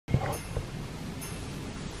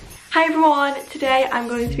Hi everyone, today I'm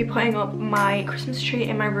going to be putting up my Christmas tree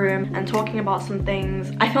in my room and talking about some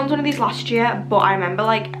things. I filmed one of these last year, but I remember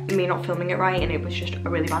like me not filming it right and it was just a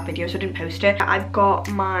really bad video, so I didn't post it. I've got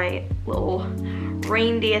my little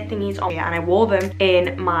reindeer thingies on here and I wore them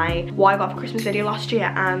in my what I got for Christmas video last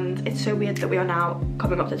year, and it's so weird that we are now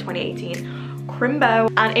coming up to 2018 Crimbo.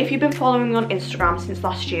 And if you've been following me on Instagram since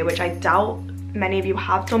last year, which I doubt many of you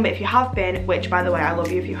have done, but if you have been, which by the way I love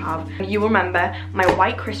you if you have, you remember my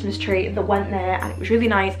white Christmas tree that went there, and it was really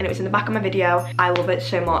nice and it was in the back of my video. I love it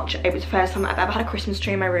so much. It was the first time I've ever had a Christmas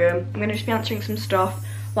tree in my room. I'm gonna just be answering some stuff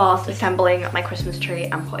whilst assembling my Christmas tree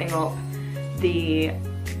and putting up the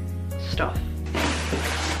stuff.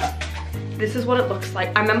 This is what it looks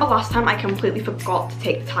like. I remember last time I completely forgot to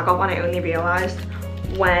take the tag off and I only realised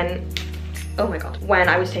when, oh my god, when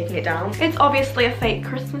I was taking it down. It's obviously a fake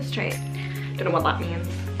Christmas tree. Don't know what that means.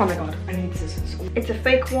 Oh my god, I need scissors. It's a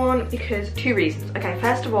fake one because two reasons. Okay,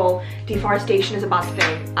 first of all, deforestation is a bad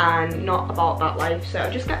thing and not about that life, so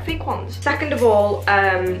just get fake ones. Second of all,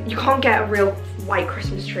 you can't get a real white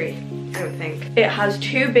Christmas tree, I don't think. It has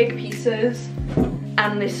two big pieces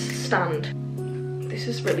and this stand. This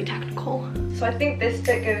is really technical. So I think this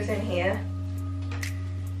bit goes in here.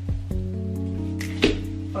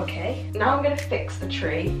 Okay, now I'm gonna fix the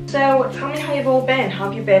tree. So tell me how you've all been. How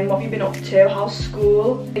have you been? What have you been up to? How's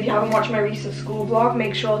school? If you haven't watched my recent school vlog,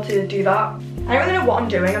 make sure to do that. I don't really know what I'm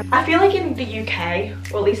doing. I feel like in the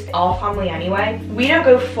UK, or at least our family anyway, we don't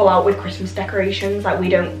go full out with Christmas decorations. Like we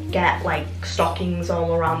don't get like stockings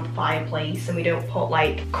all around the fireplace, and we don't put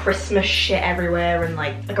like Christmas shit everywhere and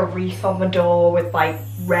like a wreath on the door with like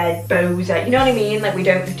red bows. You know what I mean? Like we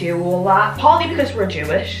don't do all that. Partly because we're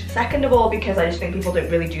Jewish. Second of all, because I just think people don't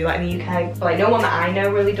really do that in the UK. But like no one that I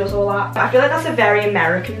know really does all that. I feel like that's a very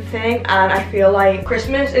American thing, and I feel like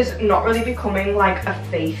Christmas is not really becoming like a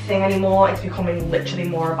faith thing anymore. It's becoming literally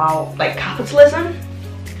more about like capitalism.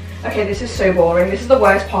 Okay, this is so boring. This is the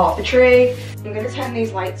worst part of the tree. I'm gonna turn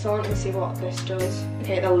these lights on and see what this does.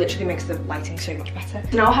 Okay, that literally makes the lighting so much better.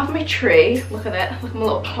 Now I have my tree. Look at it. Look at my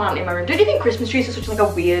little plant in my room. Don't you think Christmas trees are such like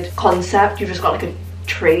a weird concept? You've just got like a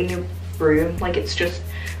tree in your room. Like it's just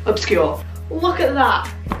obscure. Look at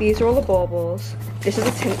that. These are all the baubles. This is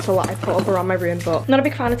a tinsel that I put up around my room, but I'm not a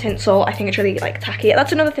big fan of tinsel. I think it's really like tacky.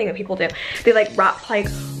 That's another thing that people do. They like wrap like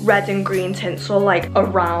red and green tinsel like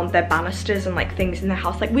around their banisters and like things in their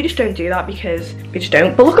house. Like we just don't do that because we just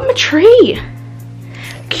don't. But look at my tree.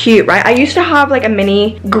 Cute, right? I used to have like a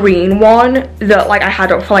mini green one that like I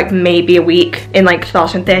had up for like maybe a week in like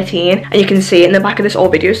 2013, and you can see it in the back of this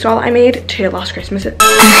old video style that I made to last Christmas.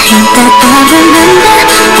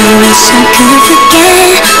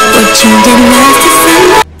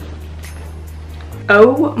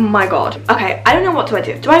 Oh my god. Okay, I don't know what do I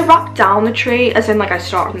do. Do I wrap down the tree as in like I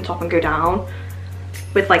start from the top and go down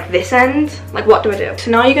with like this end? Like what do I do? So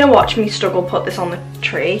now you're gonna watch me struggle put this on the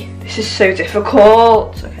tree. This is so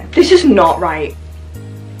difficult. Okay, this is not right.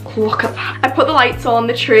 Look at that. I put the lights on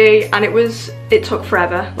the tree and it took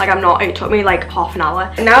forever. Like it took me like half an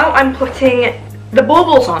hour. And now I'm putting the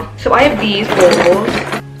baubles on. So I have these baubles.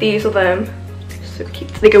 These are them. So cute.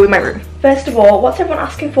 They go with my room. First of all, what's everyone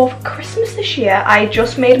asking for Christmas this year? I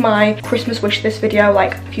just made my Christmas wish list video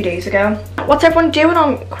like a few days ago. What's everyone doing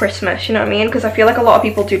on Christmas, you know what I mean? Because I feel like a lot of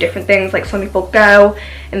people do different things. Like some people go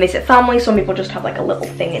and visit family, some people just have like a little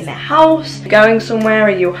thing in their house. Going somewhere,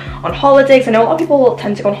 are you on holidays? I know a lot of people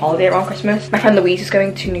tend to go on holiday around Christmas. My friend Louise is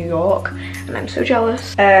going to New York and I'm so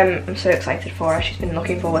jealous. I'm so excited for her. She's been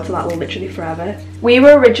looking forward to that literally forever. We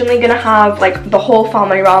were originally gonna have like the whole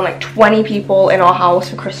family around, like 20 people in our house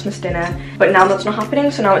for Christmas dinner, but now that's not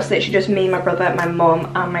happening. So now it's literally just me, my brother, my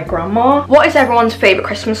mum and my grandma. What is everyone's favorite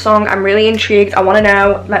Christmas song? I'm really intrigued. I want to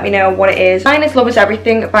know. Let me know what it is. Mine is Love Is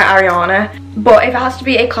Everything by Ariana, but if it has to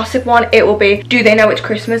be a classic one, it will be Do They Know It's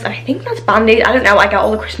Christmas, and I think that's Band-Aid. I don't know, I get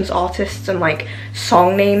all the Christmas artists and like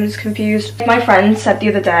song names confused. My friend said the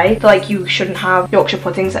other day that like you shouldn't have Yorkshire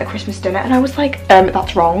puddings at a Christmas dinner, and I was like,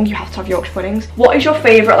 that's wrong, you have to have Yorkshire puddings. What is your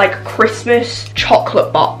favorite like Christmas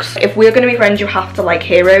chocolate box? If we're gonna be friends, you have to like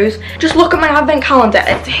Heroes. Just look at my advent calendar,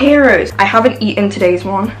 it's Heroes. I haven't eaten today's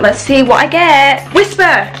one. Let's see what I get.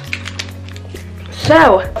 Whisper.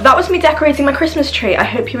 So that was me decorating my Christmas tree. I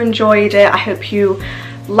hope you enjoyed it. I hope you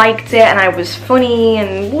liked it and I was funny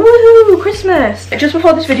and woohoo, Christmas. Just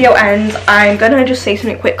before this video ends, I'm gonna just say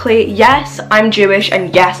something quickly. Yes, I'm Jewish,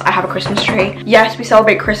 and yes, I have a Christmas tree. Yes, we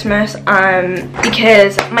celebrate Christmas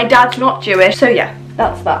because my dad's not Jewish. So yeah,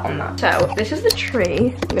 that's that on that. So this is the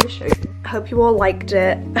tree. I'm gonna show you. I hope you all liked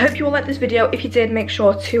it. I hope you all liked this video. If you did, make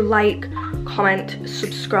sure to like, comment,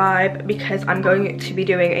 subscribe, because I'm going to be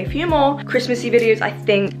doing a few more Christmassy videos, I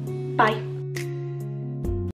think. Bye.